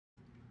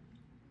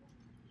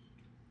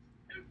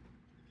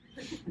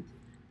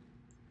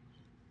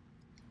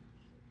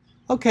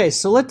Okay,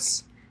 so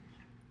let's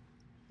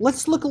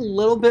look a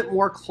little bit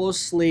more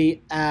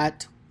closely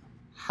at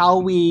how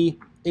we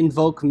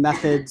invoke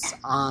methods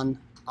on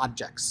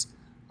objects.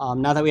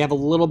 Now that we have a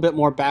little bit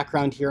more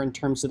background here in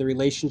terms of the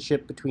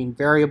relationship between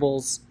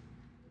variables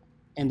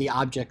and the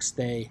objects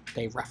they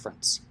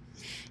reference.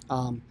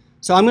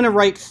 So I'm going to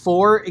write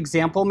 4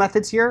 example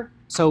methods here.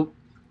 So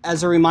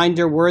as a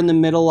reminder, we're in the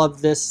middle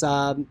of this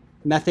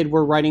method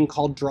we're writing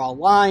called draw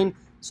line.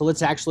 So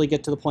let's actually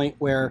get to the point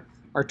where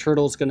our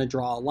turtle is going to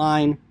draw a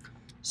line.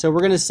 So we're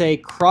going to say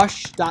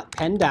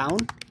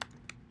crush.penDown.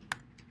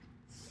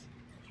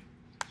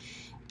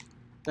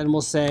 Then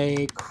we'll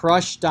say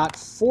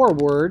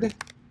crush.forward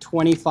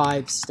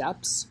 25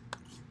 steps.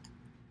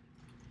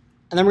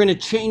 And then we're going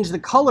to change the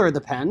color of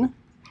the pen.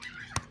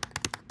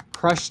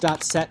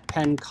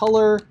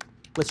 Crush.setPenColor.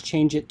 Let's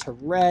change it to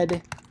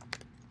red.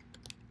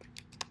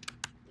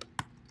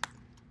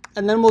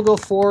 And then we'll go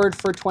forward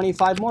for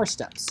 25 more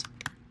steps.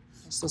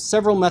 So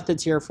several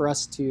methods here for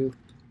us to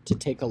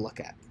take a look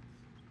at.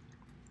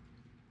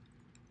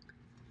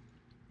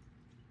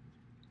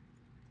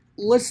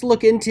 Let's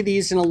look into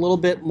these in a little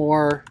bit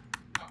more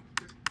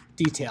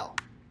detail.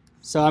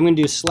 So I'm going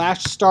to do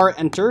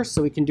 /*enter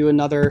so we can do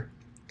another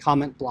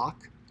comment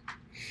block.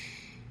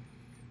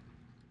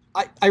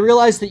 I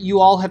realize that you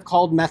all have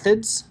called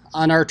methods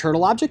on our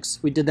turtle objects.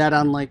 We did that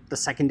on like the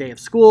second day of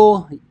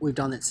school. We've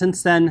done it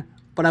since then.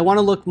 But I want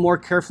to look more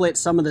carefully at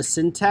some of the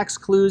syntax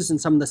clues and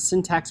some of the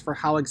syntax for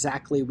how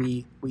exactly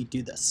we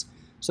do this.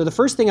 So the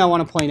first thing I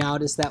want to point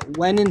out is that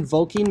when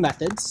invoking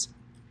methods,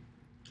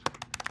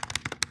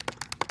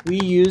 we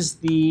use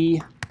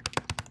the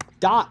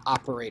dot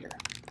operator.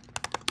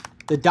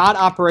 The dot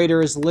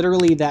operator is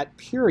literally that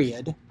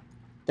period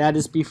that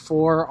is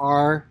before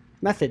our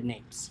method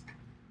names.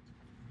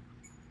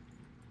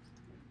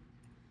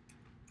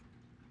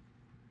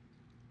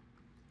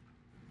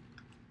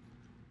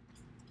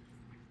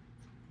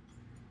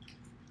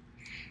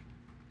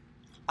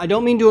 I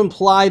don't mean to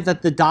imply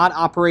that the dot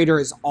operator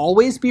is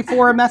always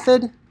before a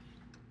method,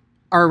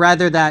 or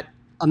rather that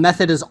a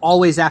method is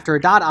always after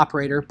a dot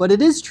operator, but it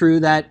is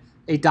true that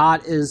a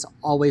dot is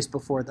always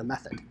before the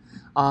method.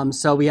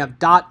 So we have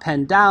dot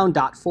penDown,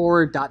 dot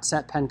forward, dot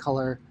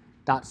setPenColor,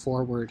 dot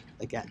forward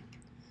again.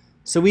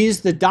 So we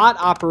use the dot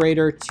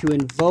operator to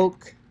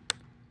invoke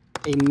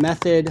a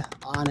method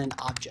on an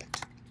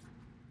object.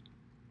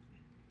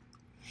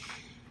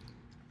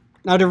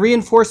 Now to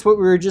reinforce what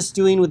we were just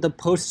doing with the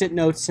post-it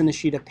notes in a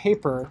sheet of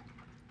paper,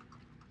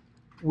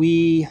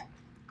 we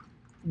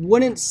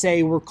wouldn't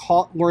say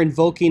we're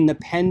invoking the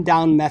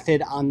penDown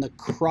method on the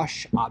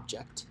crush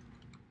object,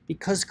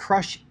 because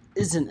crush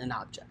isn't an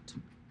object,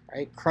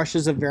 right? Crush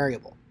is a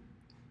variable.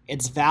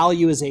 Its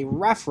value is a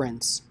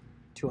reference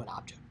to an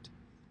object.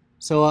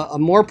 So a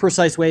more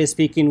precise way of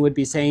speaking would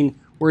be saying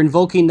we're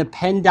invoking the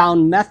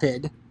penDown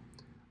method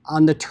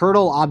on the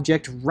turtle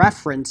object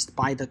referenced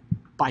by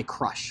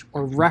crush,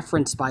 or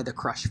referenced by the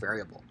crush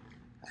variable.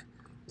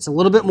 It's a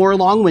little bit more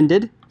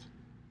long-winded.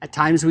 At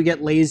times we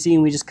get lazy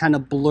and we just kind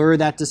of blur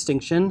that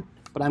distinction,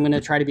 but I'm going to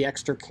try to be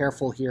extra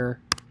careful here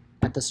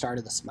at the start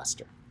of the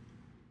semester.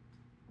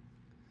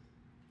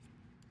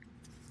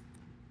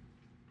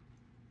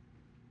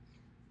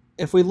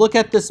 If we look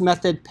at this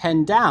method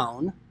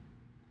penDown,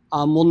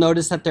 we'll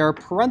notice that there are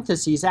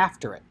parentheses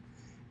after it.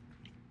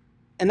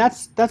 And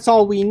that's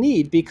all we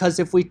need, because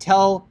if we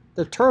tell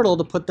the turtle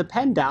to put the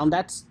pen down,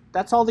 that's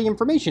all the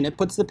information. It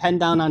puts the pen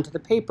down onto the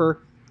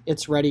paper,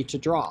 it's ready to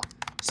draw.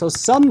 So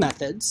some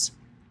methods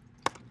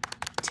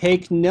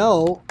take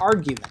no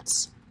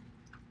arguments,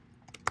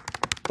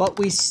 but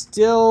we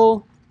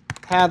still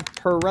have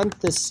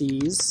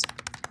parentheses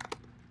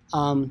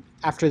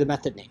after the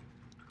method name.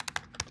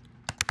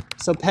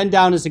 So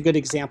penDown is a good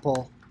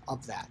example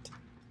of that.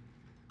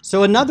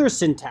 So another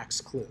syntax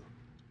clue.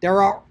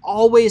 There are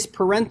always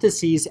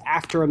parentheses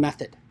after a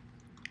method.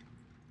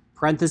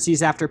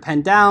 Parentheses after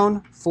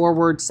penDown,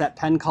 forward,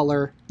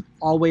 setPenColor,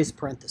 always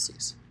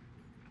parentheses.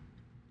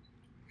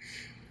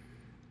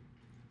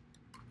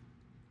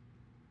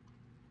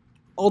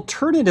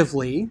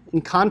 Alternatively,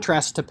 in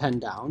contrast to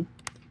penDown,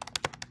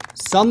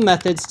 some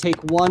methods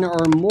take one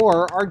or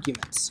more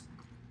arguments.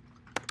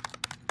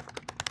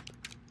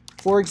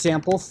 For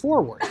example,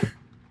 forward.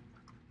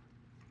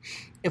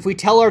 If we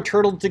tell our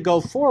turtle to go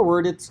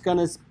forward, it's going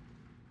to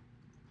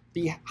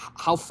be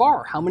how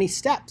far, how many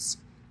steps.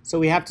 So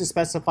we have to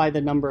specify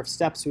the number of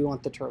steps we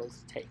want the turtle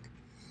to take.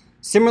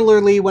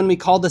 Similarly, when we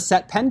call the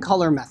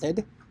setPenColor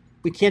method,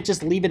 we can't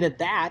just leave it at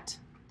that.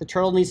 The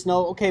turtle needs to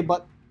know, okay,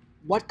 but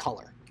what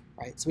color,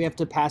 right? So we have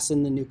to pass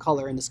in the new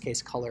color, in this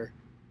case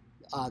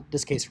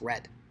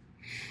red.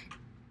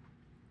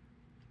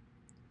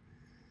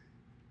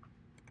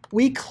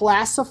 We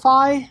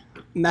classify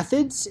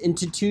methods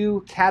into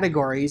 2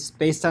 categories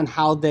based on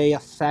how they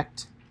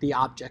affect the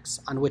objects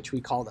on which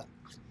we call them.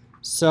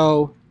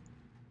 So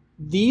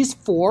these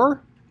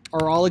 4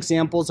 are all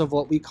examples of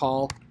what we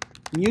call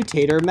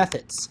mutator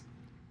methods.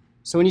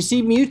 So when you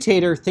see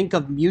mutator, think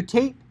of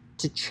mutate,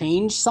 to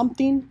change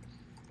something.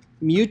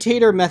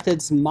 mutator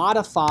methods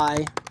modify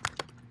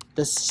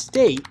the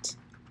state.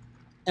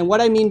 And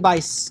what I mean by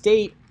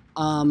state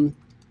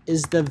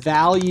is the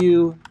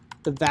values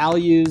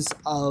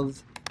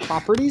of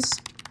properties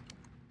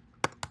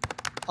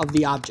of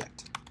the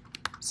object.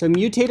 So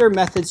mutator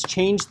methods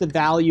change the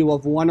value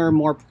of one or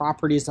more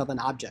properties of an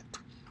object.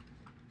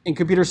 In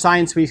computer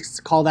science, we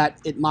call that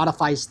it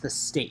modifies the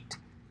state.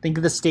 Think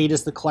of the state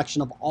as the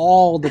collection of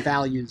all the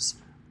values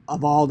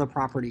of all the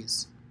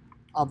properties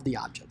of the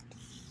object.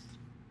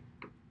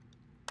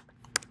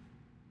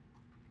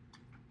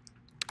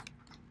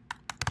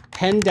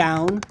 Pen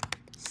down,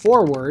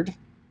 forward,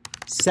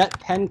 set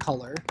pen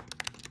color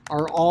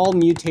are all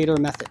mutator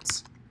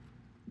methods.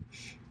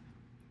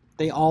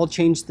 They all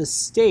change the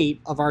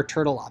state of our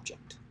turtle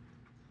object.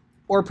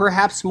 Or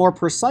perhaps more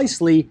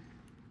precisely,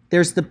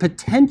 there's the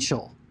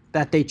potential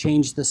that they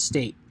change the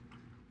state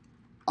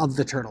of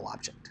the turtle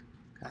object.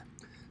 Okay.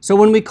 So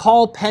when we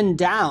call pen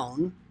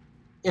down,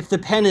 if the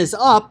pen is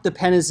up, the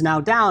pen is now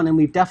down, and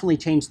we've definitely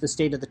changed the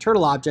state of the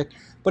turtle object.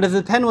 But if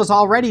the pen was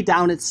already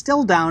down, it's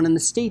still down, and the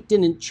state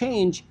didn't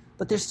change,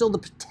 but there's still the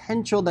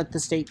potential that the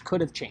state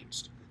could have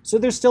changed. So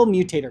there's still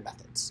mutator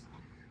methods.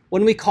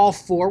 When we call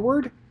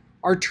forward,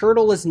 our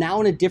turtle is now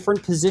in a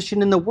different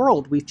position in the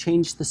world. We've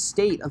changed the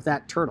state of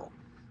that turtle.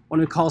 When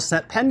we call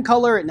set pen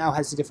color, it now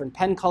has a different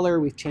pen color.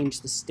 We've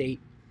changed the state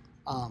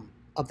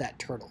of that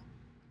turtle.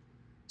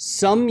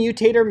 Some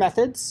mutator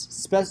methods,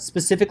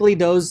 specifically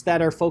those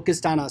that are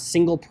focused on a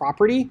single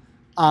property,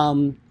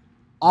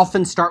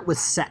 often start with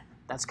set.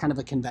 That's kind of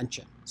a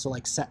convention. So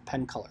like set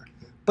pen color.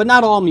 But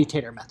not all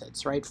mutator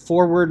methods, right?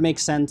 Forward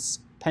makes sense.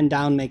 Pen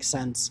down makes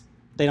sense.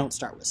 They don't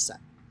start with set.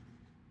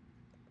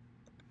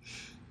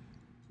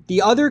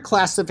 The other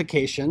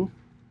classification,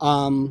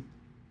 or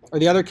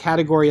the other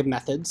category of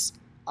methods,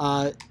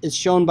 is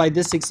shown by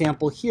this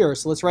example here.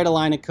 So let's write a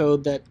line of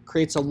code that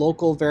creates a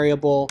local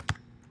variable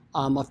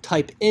of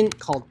type int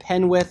called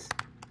penWidth.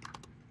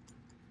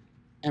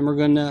 And we're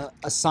going to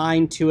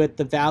assign to it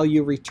the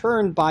value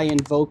returned by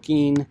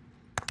invoking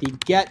the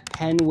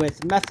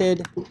getPenWidth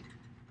method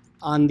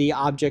on the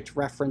object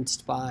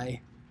referenced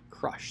by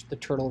crush, the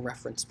turtle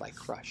referenced by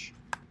crush.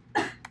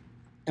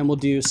 And we'll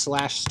do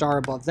 /*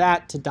 above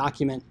that to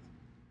document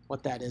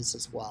what that is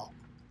as well.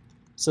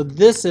 So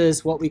this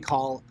is what we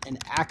call an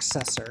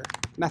accessor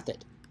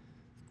method.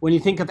 When you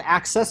think of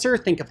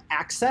accessor, think of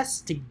access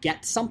to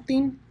get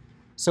something.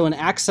 So an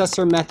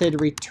accessor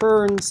method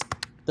returns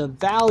the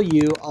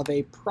value of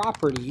a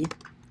property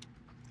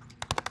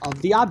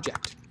of the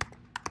object.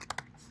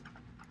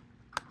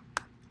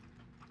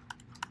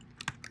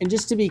 And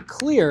just to be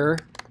clear,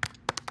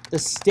 the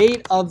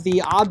state of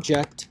the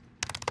object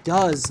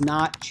does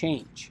not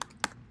change.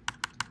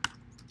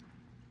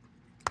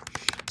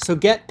 So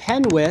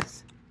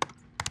getPenWidth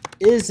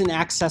is an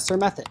accessor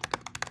method.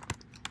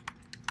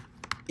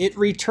 It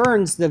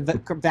returns the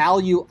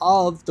value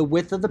of the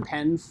width of the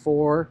pen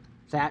for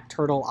that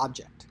turtle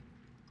object.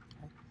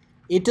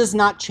 It does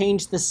not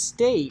change the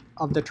state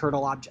of the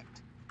turtle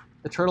object.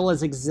 The turtle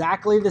is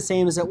exactly the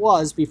same as it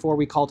was before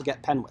we called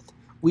getPenWidth.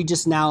 We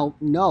just now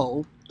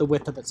know the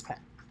width of its pen.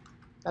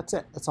 That's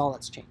it. That's all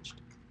that's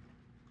changed.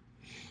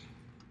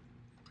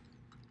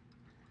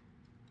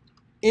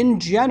 In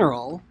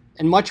general,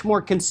 and much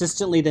more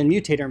consistently than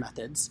mutator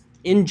methods,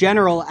 in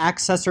general,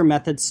 accessor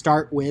methods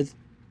start with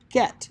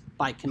get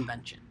by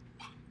convention.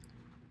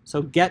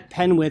 So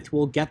getPenWidth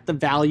will get the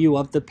value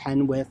of the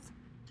penWidth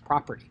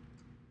property.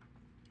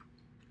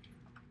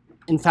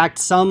 In fact,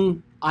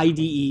 some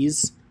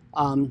IDEs,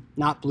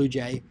 not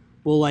BlueJ,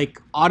 will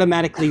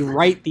automatically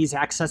write these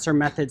accessor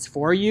methods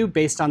for you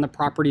based on the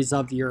properties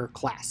of your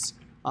class,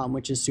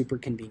 which is super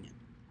convenient.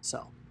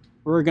 So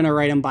we're going to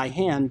write them by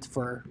hand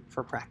for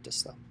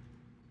practice, though.